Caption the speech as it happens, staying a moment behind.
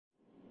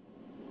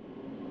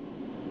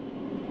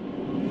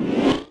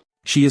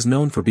She is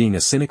known for being a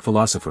Cynic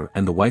philosopher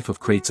and the wife of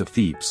Crates of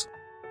Thebes.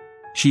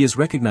 She is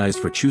recognized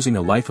for choosing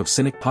a life of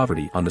Cynic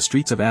poverty on the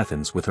streets of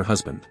Athens with her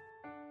husband.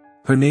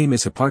 Her name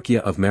is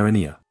Hipparchia of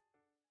Maroneia.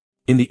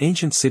 In the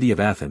ancient city of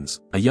Athens,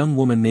 a young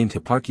woman named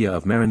Hipparchia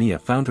of Maroneia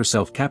found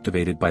herself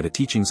captivated by the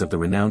teachings of the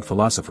renowned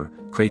philosopher,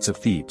 Crates of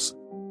Thebes.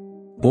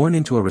 Born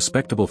into a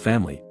respectable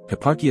family,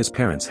 Hipparchia's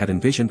parents had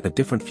envisioned a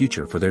different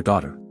future for their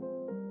daughter.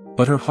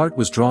 But her heart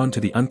was drawn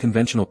to the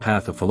unconventional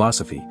path of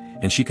philosophy,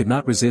 and she could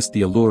not resist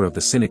the allure of the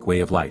Cynic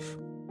way of life.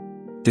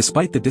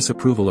 Despite the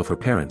disapproval of her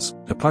parents,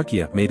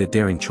 Hipparchia made a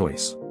daring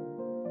choice.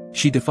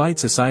 She defied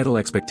societal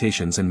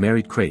expectations and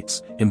married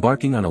Crates,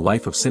 embarking on a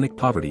life of Cynic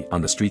poverty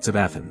on the streets of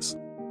Athens.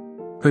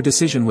 Her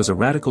decision was a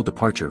radical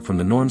departure from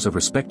the norms of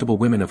respectable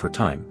women of her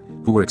time,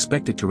 who were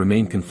expected to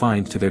remain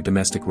confined to their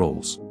domestic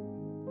roles.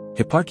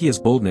 Hipparchia's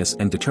boldness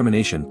and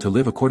determination to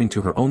live according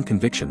to her own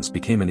convictions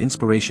became an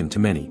inspiration to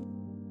many.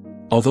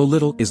 Although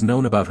little is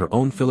known about her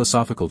own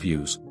philosophical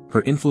views,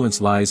 her influence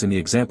lies in the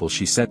example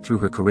she set through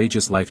her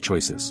courageous life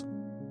choices.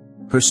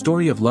 Her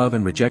story of love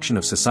and rejection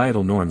of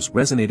societal norms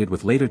resonated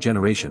with later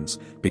generations,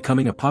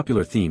 becoming a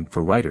popular theme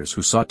for writers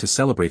who sought to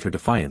celebrate her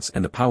defiance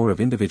and the power of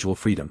individual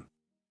freedom.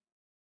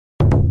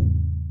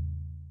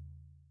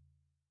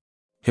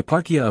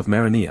 Hipparchia of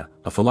Maroneia,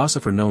 a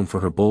philosopher known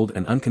for her bold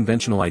and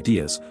unconventional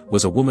ideas,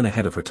 was a woman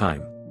ahead of her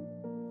time.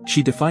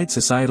 She defied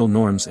societal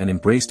norms and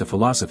embraced a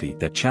philosophy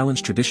that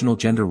challenged traditional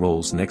gender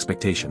roles and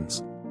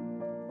expectations.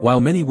 While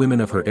many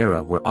women of her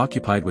era were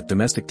occupied with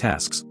domestic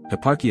tasks,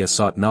 Hipparchia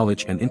sought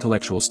knowledge and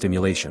intellectual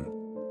stimulation.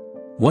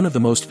 One of the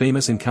most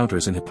famous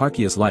encounters in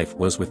Hipparchia's life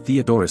was with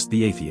Theodorus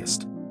the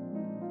atheist.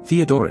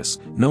 Theodorus,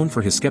 known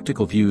for his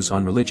skeptical views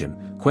on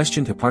religion,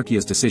 questioned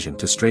Hipparchia's decision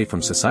to stray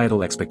from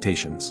societal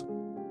expectations.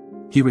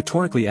 He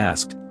rhetorically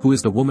asked, "Who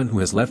is the woman who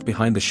has left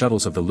behind the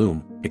shuttles of the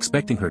loom,"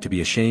 expecting her to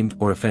be ashamed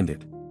or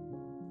offended.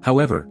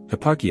 However,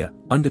 Hipparchia,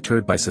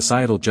 undeterred by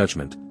societal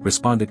judgment,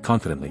 responded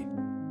confidently.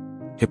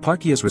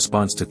 Hipparchia's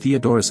response to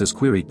Theodorus's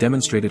query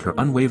demonstrated her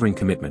unwavering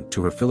commitment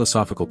to her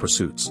philosophical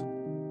pursuits.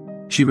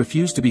 She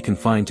refused to be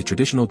confined to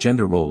traditional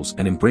gender roles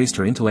and embraced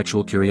her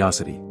intellectual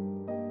curiosity.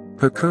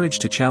 Her courage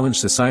to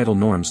challenge societal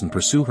norms and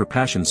pursue her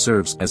passion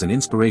serves as an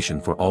inspiration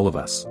for all of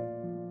us.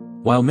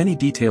 While many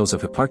details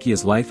of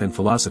Hipparchia's life and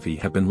philosophy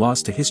have been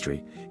lost to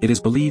history, it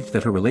is believed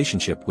that her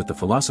relationship with the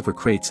philosopher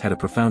Crates had a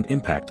profound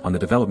impact on the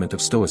development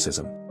of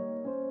Stoicism.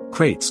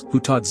 Crates, who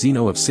taught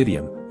Zeno of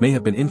Citium, may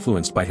have been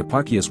influenced by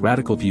Hipparchia's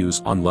radical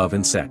views on love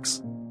and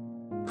sex.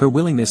 Her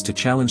willingness to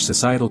challenge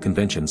societal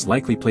conventions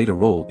likely played a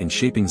role in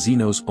shaping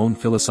Zeno's own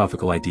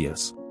philosophical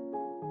ideas.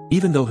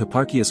 Even though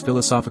Hipparchia's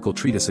philosophical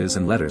treatises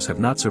and letters have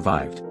not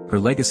survived, her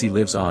legacy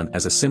lives on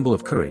as a symbol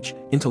of courage,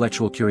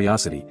 intellectual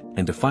curiosity,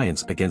 and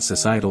defiance against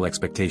societal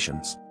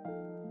expectations.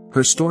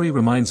 Her story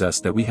reminds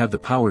us that we have the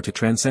power to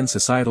transcend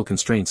societal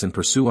constraints and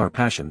pursue our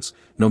passions,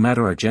 no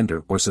matter our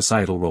gender or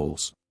societal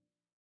roles.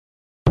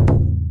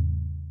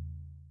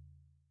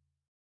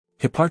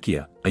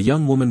 Hipparchia, a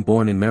young woman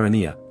born in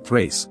Maroneia,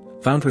 Thrace,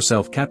 found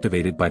herself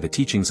captivated by the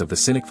teachings of the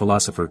Cynic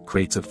philosopher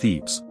Crates of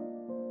Thebes.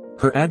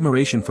 Her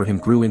admiration for him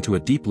grew into a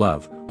deep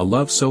love, a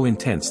love so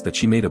intense that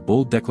she made a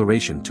bold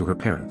declaration to her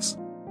parents.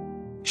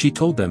 She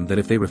told them that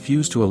if they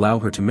refused to allow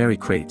her to marry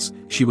Crates,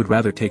 she would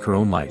rather take her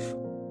own life.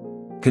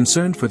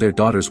 Concerned for their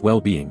daughter's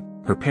well-being,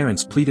 her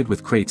parents pleaded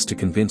with Crates to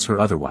convince her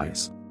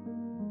otherwise.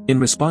 In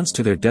response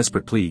to their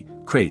desperate plea,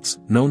 Crates,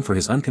 known for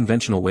his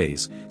unconventional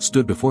ways,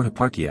 stood before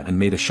Hipparchia and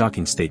made a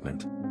shocking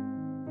statement.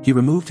 He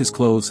removed his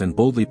clothes and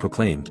boldly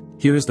proclaimed,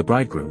 "Here is the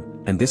bridegroom,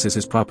 and this is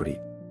his property."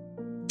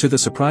 To the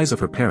surprise of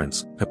her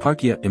parents,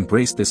 Hipparchia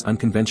embraced this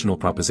unconventional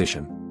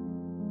proposition.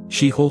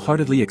 She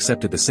wholeheartedly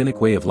accepted the Cynic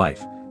way of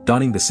life,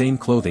 donning the same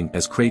clothing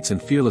as Crates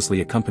and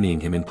fearlessly accompanying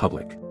him in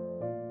public.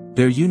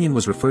 Their union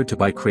was referred to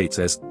by Crates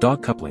as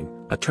dog coupling,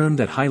 a term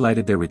that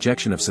highlighted their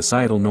rejection of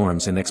societal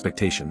norms and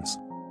expectations.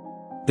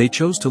 They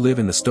chose to live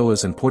in the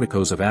stoas and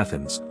porticos of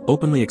Athens,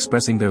 openly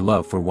expressing their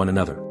love for one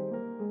another.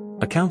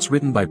 Accounts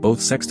written by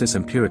both Sextus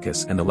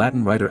Empiricus and the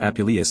Latin writer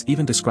Apuleius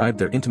even described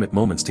their intimate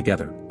moments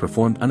together,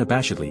 performed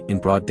unabashedly in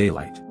broad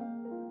daylight.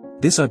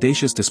 This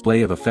audacious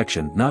display of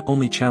affection not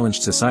only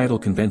challenged societal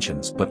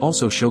conventions but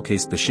also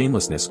showcased the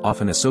shamelessness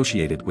often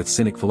associated with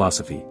Cynic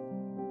philosophy.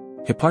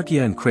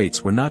 Hipparchia and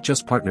Crates were not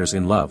just partners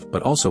in love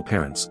but also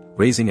parents,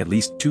 raising at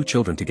least 2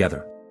 children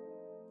together.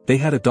 They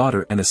had a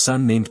daughter and a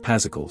son named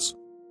Pasicles.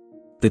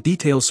 The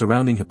details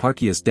surrounding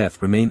Hipparchia's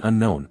death remain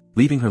unknown,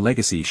 leaving her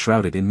legacy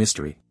shrouded in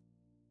mystery.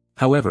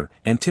 However,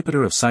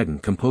 Antipater of Sidon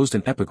composed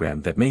an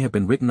epigram that may have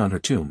been written on her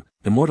tomb,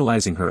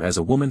 immortalizing her as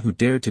a woman who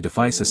dared to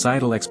defy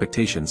societal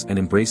expectations and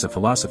embrace a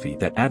philosophy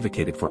that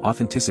advocated for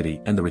authenticity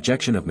and the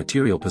rejection of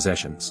material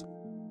possessions.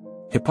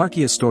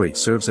 Hipparchia's story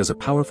serves as a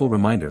powerful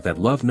reminder that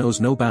love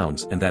knows no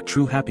bounds and that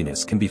true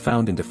happiness can be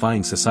found in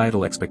defying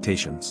societal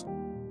expectations.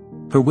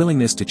 Her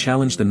willingness to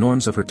challenge the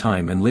norms of her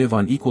time and live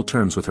on equal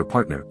terms with her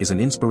partner is an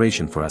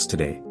inspiration for us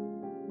today.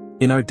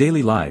 In our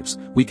daily lives,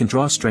 we can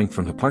draw strength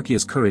from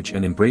Hipparchia's courage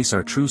and embrace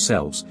our true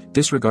selves,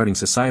 disregarding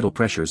societal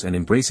pressures and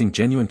embracing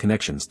genuine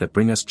connections that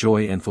bring us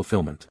joy and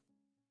fulfillment.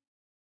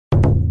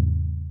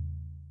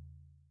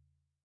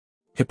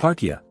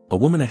 Hipparchia, a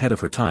woman ahead of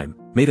her time,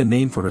 made a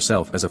name for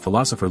herself as a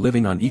philosopher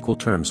living on equal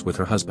terms with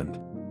her husband.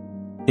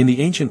 In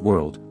the ancient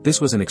world, this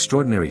was an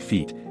extraordinary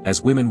feat,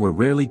 as women were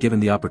rarely given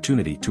the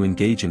opportunity to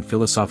engage in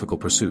philosophical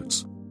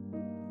pursuits.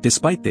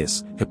 Despite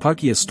this,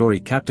 Hipparchia's story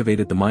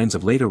captivated the minds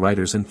of later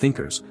writers and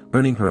thinkers,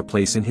 earning her a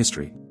place in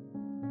history.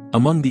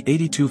 Among the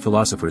 82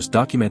 philosophers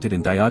documented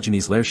in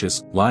Diogenes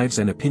Laertius' Lives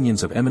and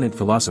Opinions of Eminent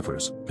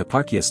Philosophers,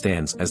 Hipparchia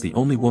stands as the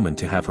only woman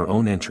to have her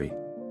own entry.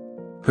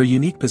 Her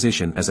unique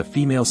position as a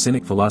female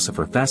Cynic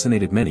philosopher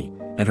fascinated many,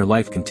 and her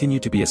life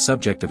continued to be a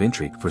subject of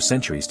intrigue for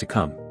centuries to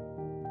come.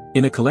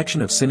 In a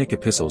collection of Cynic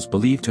epistles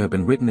believed to have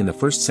been written in the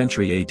 1st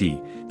century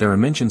AD, there are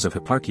mentions of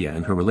Hipparchia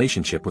and her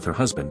relationship with her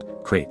husband,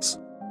 Crates.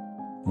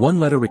 One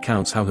letter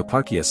recounts how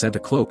Hipparchia sent a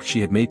cloak she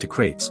had made to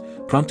Crates,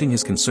 prompting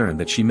his concern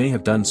that she may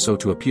have done so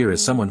to appear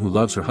as someone who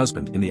loves her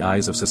husband in the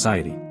eyes of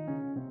society.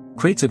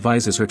 Crates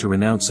advises her to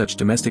renounce such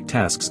domestic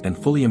tasks and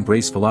fully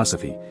embrace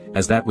philosophy,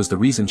 as that was the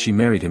reason she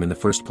married him in the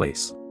first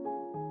place.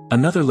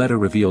 Another letter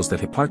reveals that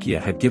Hipparchia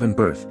had given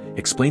birth,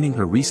 explaining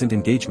her recent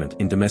engagement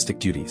in domestic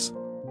duties.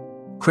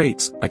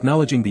 Crates,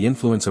 acknowledging the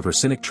influence of her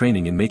Cynic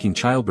training in making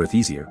childbirth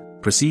easier,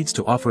 proceeds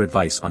to offer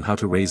advice on how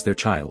to raise their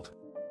child.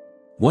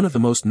 One of the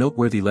most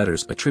noteworthy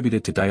letters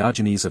attributed to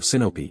Diogenes of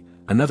Sinope,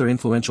 another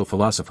influential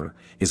philosopher,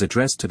 is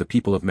addressed to the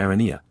people of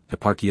Maroneia,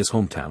 Hipparchia's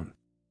hometown.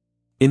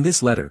 In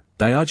this letter,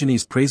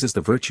 Diogenes praises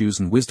the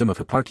virtues and wisdom of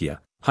Hipparchia,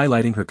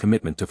 highlighting her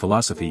commitment to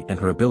philosophy and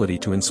her ability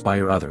to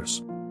inspire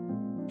others.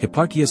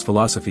 Hipparchia's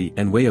philosophy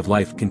and way of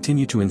life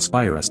continue to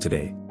inspire us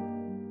today.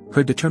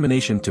 Her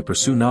determination to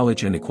pursue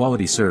knowledge and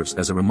equality serves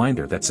as a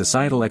reminder that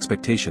societal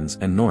expectations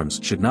and norms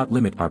should not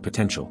limit our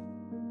potential.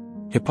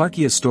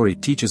 Hipparchia's story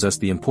teaches us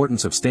the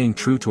importance of staying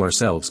true to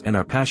ourselves and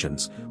our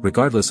passions,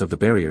 regardless of the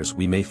barriers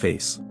we may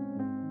face.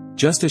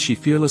 Just as she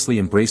fearlessly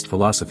embraced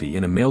philosophy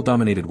in a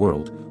male-dominated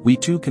world, we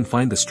too can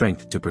find the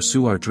strength to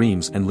pursue our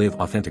dreams and live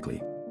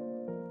authentically.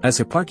 As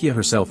Hipparchia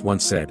herself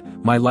once said,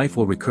 "My life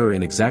will recur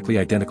in exactly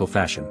identical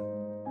fashion."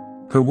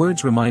 Her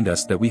words remind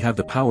us that we have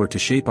the power to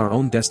shape our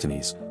own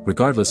destinies,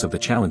 regardless of the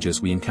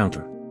challenges we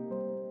encounter.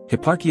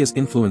 Hipparchia's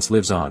influence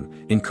lives on,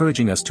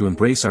 encouraging us to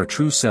embrace our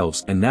true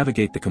selves and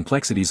navigate the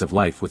complexities of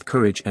life with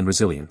courage and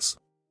resilience.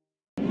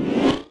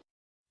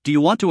 Do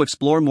you want to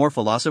explore more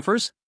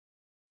philosophers?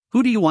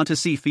 Who do you want to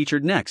see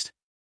featured next?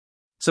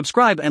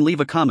 Subscribe and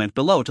leave a comment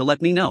below to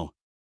let me know.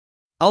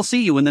 I'll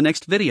see you in the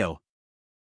next video.